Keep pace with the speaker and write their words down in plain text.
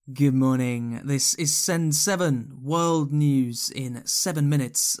Good morning, this is Send 7, World News in 7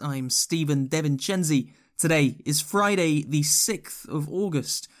 minutes. I'm Stephen DeVincenzi. Today is Friday, the 6th of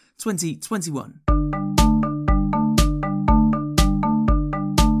August, 2021.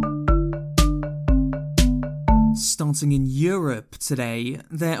 Starting in Europe today,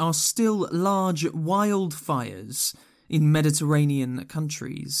 there are still large wildfires in Mediterranean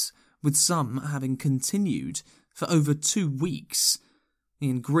countries, with some having continued for over 2 weeks.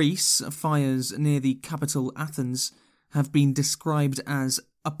 In Greece, fires near the capital Athens have been described as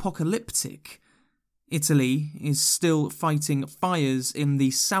apocalyptic. Italy is still fighting fires in the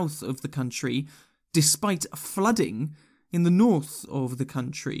south of the country, despite flooding in the north of the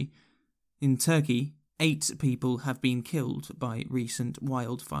country. In Turkey, 8 people have been killed by recent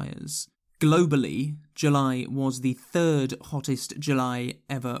wildfires. Globally, July was the 3rd hottest July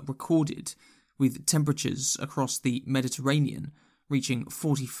ever recorded, with temperatures across the Mediterranean reaching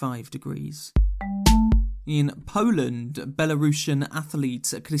 45 degrees. In Poland, Belarusian athlete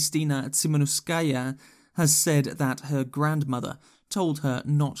Krystyna Tsimanouskaya has said that her grandmother told her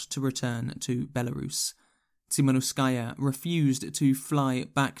not to return to Belarus. Tsimanouskaya refused to fly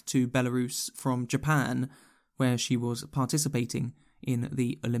back to Belarus from Japan, where she was participating in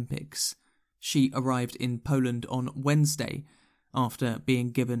the Olympics. She arrived in Poland on Wednesday after being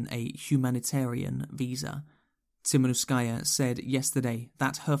given a humanitarian visa. Tsimanouskaya said yesterday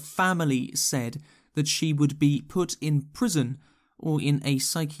that her family said that she would be put in prison or in a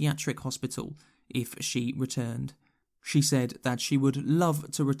psychiatric hospital if she returned. She said that she would love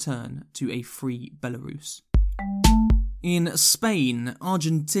to return to a free Belarus. In Spain,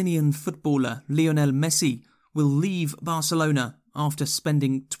 Argentinian footballer Lionel Messi will leave Barcelona after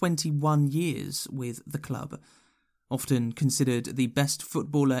spending 21 years with the club. Often considered the best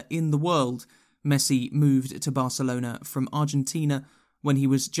footballer in the world, Messi moved to Barcelona from Argentina when he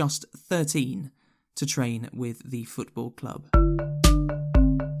was just 13 to train with the football club.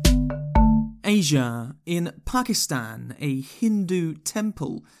 Asia. In Pakistan, a Hindu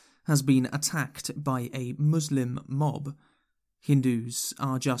temple has been attacked by a Muslim mob. Hindus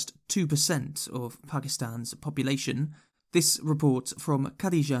are just 2% of Pakistan's population. This report from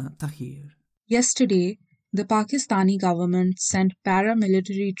Khadija Tahir. Yesterday, the Pakistani government sent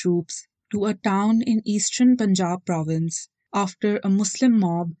paramilitary troops to a town in eastern Punjab province after a Muslim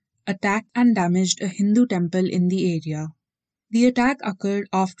mob attacked and damaged a Hindu temple in the area. The attack occurred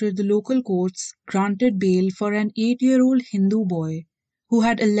after the local courts granted bail for an 8-year-old Hindu boy who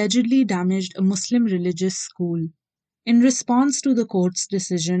had allegedly damaged a Muslim religious school. In response to the court's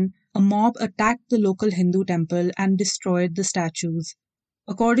decision, a mob attacked the local Hindu temple and destroyed the statues.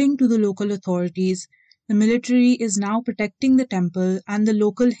 According to the local authorities, the military is now protecting the temple and the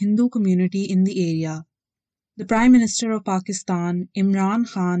local Hindu community in the area. The Prime Minister of Pakistan, Imran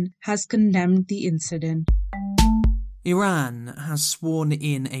Khan, has condemned the incident. Iran has sworn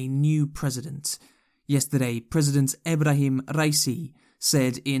in a new president. Yesterday, President Ebrahim Raisi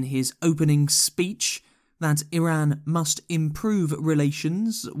said in his opening speech that Iran must improve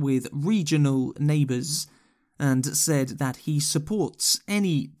relations with regional neighbours and said that he supports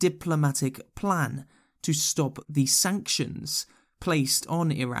any diplomatic plan to stop the sanctions placed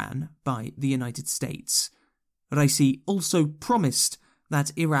on Iran by the United States. Raisi also promised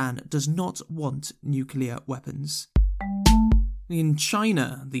that Iran does not want nuclear weapons. In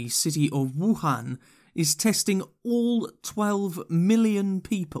China, the city of Wuhan is testing all 12 million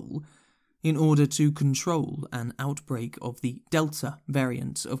people in order to control an outbreak of the Delta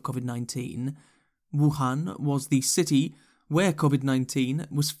variant of COVID-19. Wuhan was the city where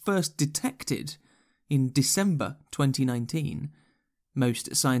COVID-19 was first detected in December 2019.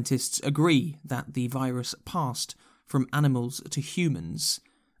 Most scientists agree that the virus passed from animals to humans,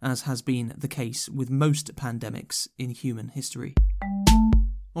 as has been the case with most pandemics in human history.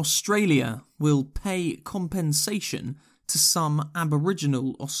 Australia will pay compensation to some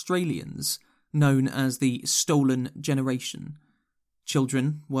Aboriginal Australians, known as the Stolen Generation.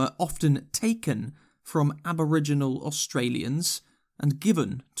 Children were often taken from Aboriginal Australians and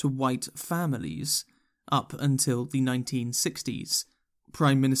given to white families up until the 1960s.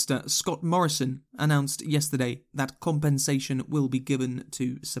 Prime Minister Scott Morrison announced yesterday that compensation will be given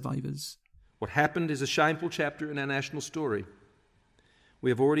to survivors. What happened is a shameful chapter in our national story. We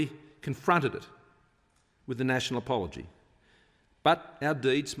have already confronted it with the national apology, but our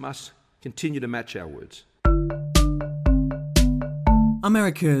deeds must continue to match our words.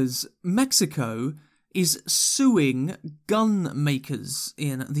 America's Mexico is suing gun makers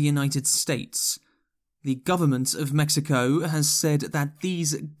in the United States. The government of Mexico has said that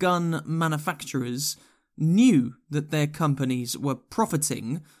these gun manufacturers knew that their companies were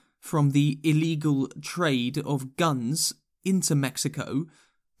profiting from the illegal trade of guns into Mexico,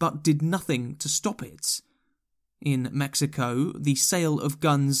 but did nothing to stop it. In Mexico, the sale of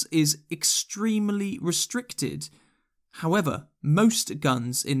guns is extremely restricted. However, most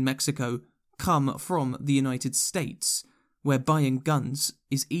guns in Mexico come from the United States, where buying guns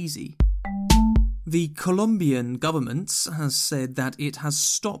is easy. The Colombian government has said that it has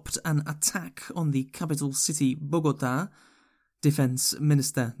stopped an attack on the capital city Bogotá. Defense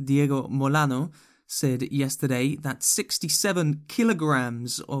Minister Diego Molano said yesterday that 67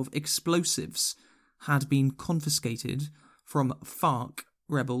 kilograms of explosives had been confiscated from FARC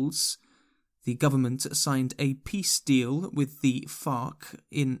rebels. The government signed a peace deal with the FARC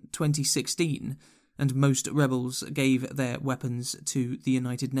in 2016, and most rebels gave their weapons to the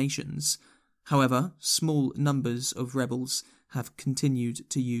United Nations. However, small numbers of rebels have continued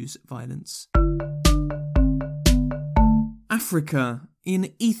to use violence. Africa.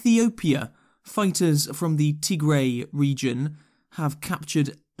 In Ethiopia, fighters from the Tigray region have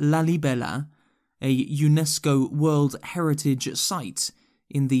captured Lalibela, a UNESCO World Heritage Site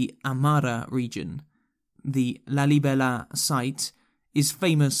in the Amhara region. The Lalibela site is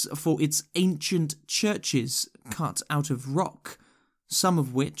famous for its ancient churches cut out of rock, some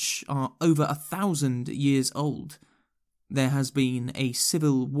of which are over 1,000 years old. There has been a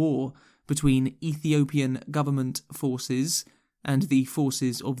civil war between Ethiopian government forces and the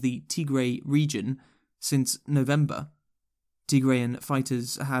forces of the Tigray region since November. Tigrayan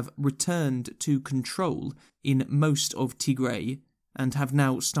fighters have returned to control in most of Tigray and have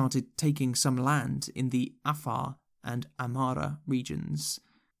now started taking some land in the Afar and Amhara regions.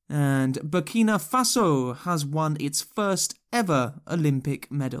 And Burkina Faso has won its first ever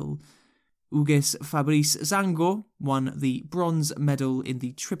Olympic medal. Hugues Fabrice Zango won the bronze medal in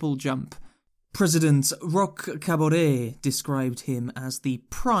the triple jump. President Roch Kabore described him as the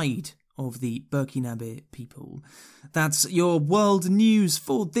pride of the Burkinabe people. That's your world news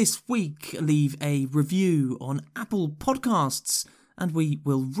for this week. Leave a review on Apple Podcasts and we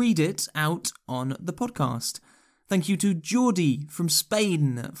will read it out on the podcast. Thank you to Jordi from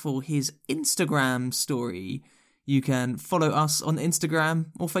Spain for his Instagram story. You can follow us on Instagram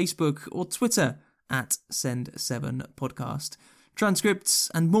or Facebook or Twitter at Send7Podcast.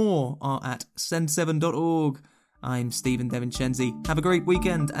 Transcripts and more are at send7.org. I'm Stephen Devinchenzi. Have a great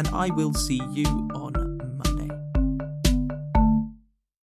weekend and I will see you on